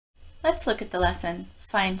Let's look at the lesson,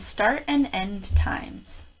 find start and end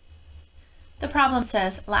times. The problem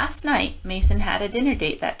says, last night Mason had a dinner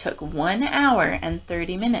date that took 1 hour and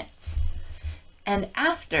 30 minutes. And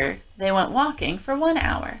after, they went walking for 1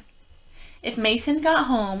 hour. If Mason got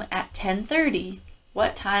home at 10:30,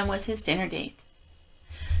 what time was his dinner date?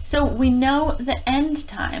 So we know the end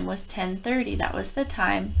time was 10:30. That was the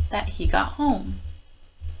time that he got home.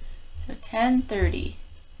 So 10:30.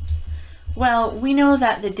 Well, we know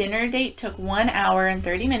that the dinner date took 1 hour and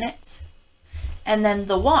 30 minutes, and then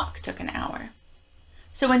the walk took an hour.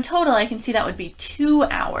 So in total, I can see that would be 2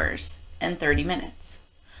 hours and 30 minutes.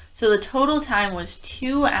 So the total time was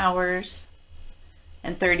 2 hours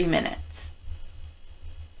and 30 minutes.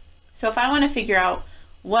 So if I want to figure out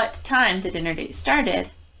what time the dinner date started,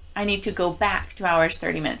 I need to go back 2 hours,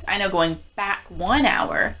 30 minutes. I know going back 1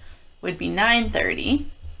 hour would be 9:30.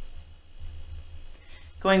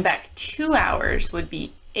 Going back 2 hours would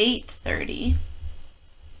be 8:30.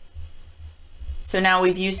 So now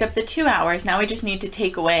we've used up the 2 hours. Now we just need to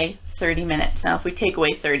take away 30 minutes. Now if we take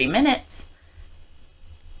away 30 minutes,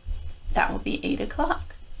 that will be 8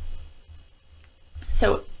 o'clock.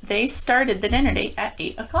 So they started the dinner date at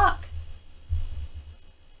 8 o'clock.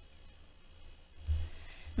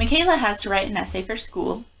 Michaela has to write an essay for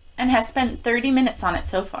school and has spent 30 minutes on it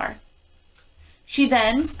so far. She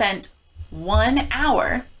then spent 1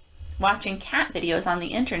 hour watching cat videos on the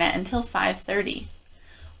internet until 5:30.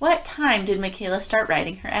 What time did Michaela start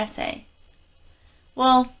writing her essay?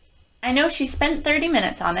 Well, I know she spent 30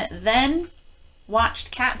 minutes on it, then watched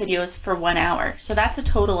cat videos for 1 hour. So that's a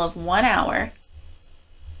total of 1 hour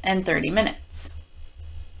and 30 minutes.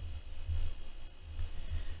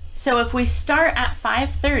 So if we start at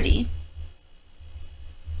 5:30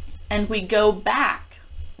 and we go back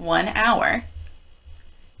 1 hour,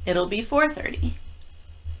 it'll be 4:30.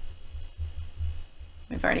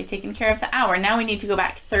 We've already taken care of the hour. Now we need to go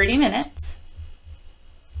back 30 minutes.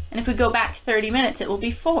 And if we go back 30 minutes, it will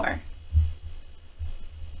be 4.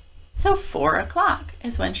 So 4 o'clock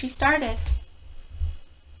is when she started.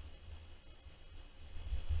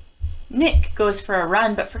 Nick goes for a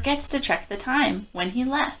run but forgets to check the time when he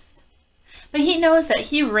left. But he knows that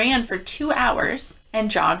he ran for 2 hours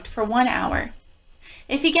and jogged for 1 hour.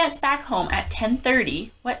 If he gets back home at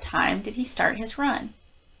 10:30, what time did he start his run?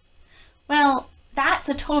 Well, that's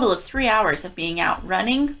a total of 3 hours of being out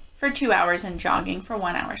running for 2 hours and jogging for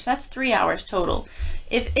 1 hour. So that's 3 hours total.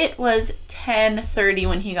 If it was 10:30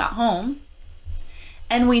 when he got home,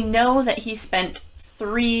 and we know that he spent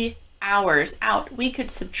 3 hours out, we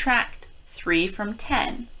could subtract 3 from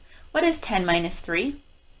 10. What is 10 minus 3?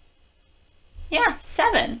 Yeah,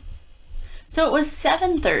 7. So it was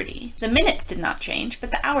 7:30. The minutes did not change,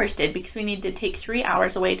 but the hours did because we need to take 3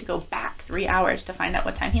 hours away to go back 3 hours to find out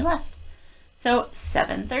what time he left. So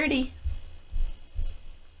 7:30.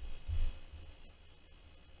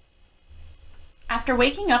 After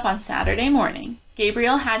waking up on Saturday morning,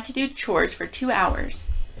 Gabriel had to do chores for 2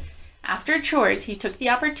 hours. After chores, he took the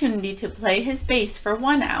opportunity to play his bass for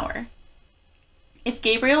 1 hour. If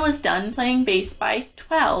Gabriel was done playing bass by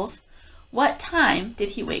 12, what time did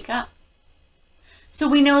he wake up? So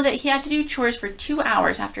we know that he had to do chores for 2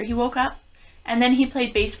 hours after he woke up, and then he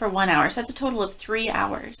played bass for 1 hour. So that's a total of 3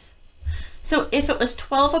 hours. So if it was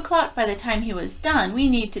 12 o'clock by the time he was done, we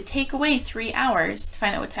need to take away 3 hours to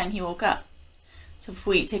find out what time he woke up. So if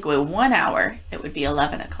we take away 1 hour, it would be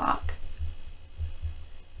 11 o'clock.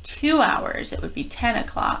 2 hours, it would be 10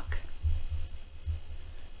 o'clock.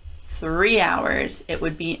 3 hours, it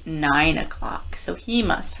would be 9 o'clock. So he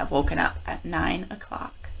must have woken up at 9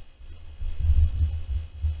 o'clock.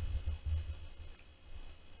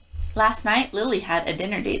 Last night, Lily had a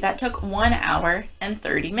dinner date that took 1 hour and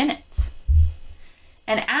 30 minutes.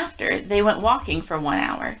 And after, they went walking for 1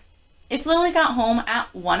 hour. If Lily got home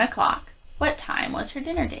at 1 o'clock, what time was her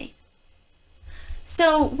dinner date?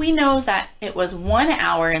 So we know that it was 1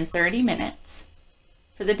 hour and 30 minutes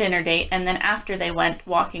for the dinner date, and then after they went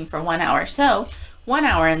walking for 1 hour. So 1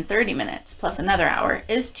 hour and 30 minutes plus another hour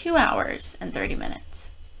is 2 hours and 30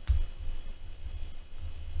 minutes.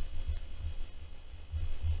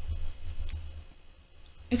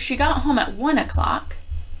 If she got home at 1 o'clock,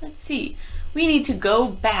 let's see, we need to go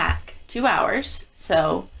back 2 hours.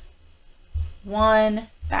 So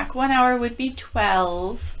back 1 hour would be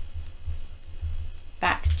 12.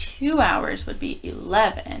 Back 2 hours would be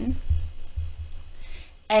 11.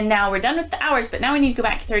 And now we're done with the hours, but now we need to go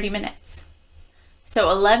back 30 minutes. So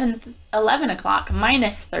 11 o'clock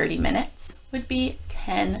minus 30 minutes would be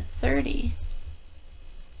 10:30.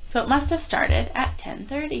 So it must have started at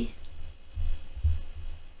 10:30.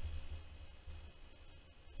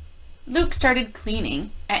 Luke started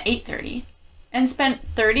cleaning at 8:30 and spent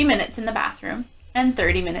 30 minutes in the bathroom and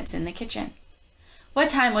 30 minutes in the kitchen. What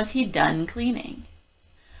time was he done cleaning?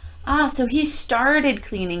 So he started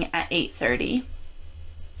cleaning at 8:30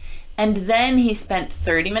 and then he spent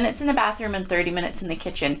 30 minutes in the bathroom and 30 minutes in the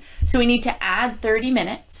kitchen. So we need to add 30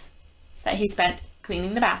 minutes that he spent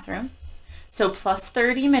cleaning the bathroom. So plus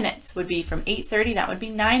 30 minutes would be from 8:30, that would be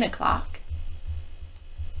 9 o'clock.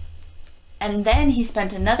 And then he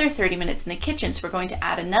spent another 30 minutes in the kitchen, so we're going to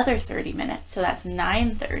add another 30 minutes. So that's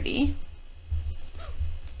 9:30.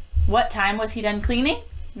 What time was he done cleaning?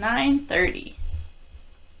 9:30.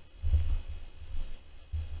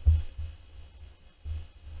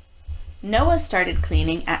 Noah started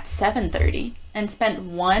cleaning at 7:30 and spent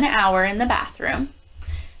 1 hour in the bathroom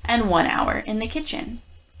and 1 hour in the kitchen.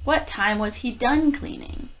 What time was he done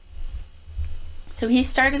cleaning? So he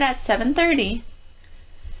started at 7:30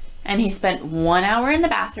 and he spent 1 hour in the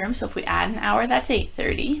bathroom. So if we add an hour, that's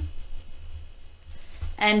 8:30.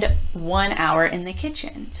 And 1 hour in the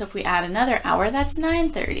kitchen. So if we add another hour, that's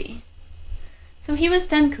 9:30. So he was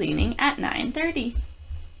done cleaning at 9:30.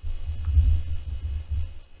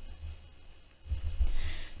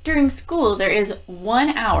 During school, there is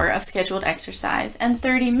 1 hour of scheduled exercise and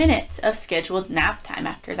 30 minutes of scheduled nap time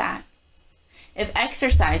after that. If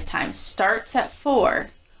exercise time starts at 4,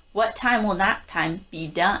 what time will nap time be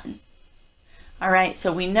done? All right,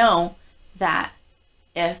 so we know that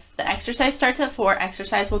if the exercise starts at 4,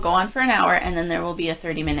 exercise will go on for an hour and then there will be a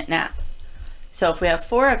 30-minute nap. So if we have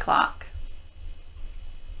 4 o'clock,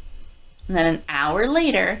 and then an hour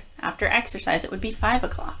later after exercise, it would be 5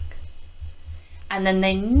 o'clock. And then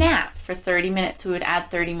they nap for 30 minutes, we would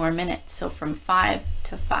add 30 more minutes. So from 5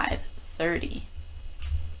 to 5:30.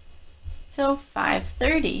 So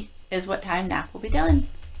 5:30 is what time nap will be done.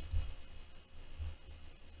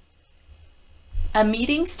 A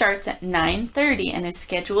meeting starts at 9:30 and is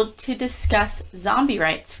scheduled to discuss zombie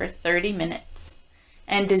rights for 30 minutes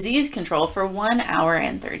and disease control for 1 hour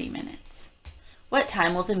and 30 minutes. What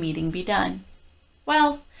time will the meeting be done?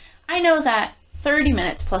 Well, I know that 30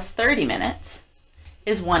 minutes plus 30 minutes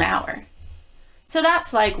is 1 hour. So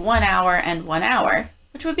that's like 1 hour and 1 hour,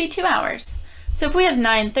 which would be 2 hours. So if we have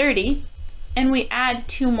 9:30 and we add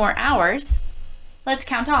 2 more hours, let's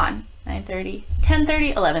count on 9:30,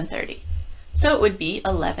 10:30, 11:30. So it would be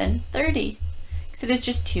 11:30 because it is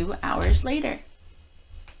just 2 hours later.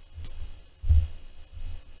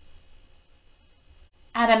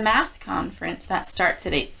 At a math conference that starts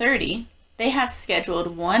at 8:30, they have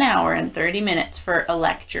scheduled 1 hour and 30 minutes for a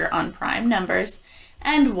lecture on prime numbers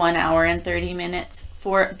and 1 hour and 30 minutes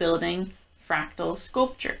for building fractal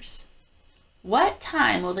sculptures. What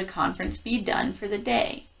time will the conference be done for the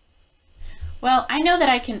day? Well, I know that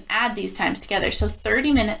I can add these times together. So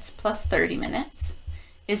 30 minutes plus 30 minutes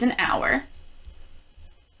is an hour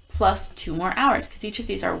plus 2 more hours because each of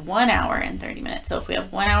these are 1 hour and 30 minutes. So if we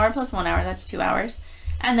have 1 hour plus 1 hour, that's 2 hours.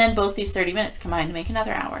 And then both these 30 minutes combine to make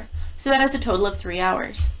another hour. So that is a total of 3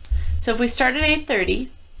 hours. So if we start at 8:30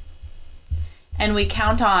 and we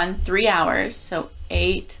count on 3 hours, so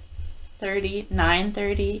 8:30,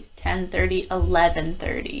 9:30, 10:30,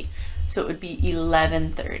 11:30. So it would be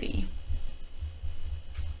 11:30.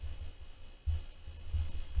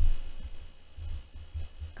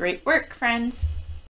 Great work, friends.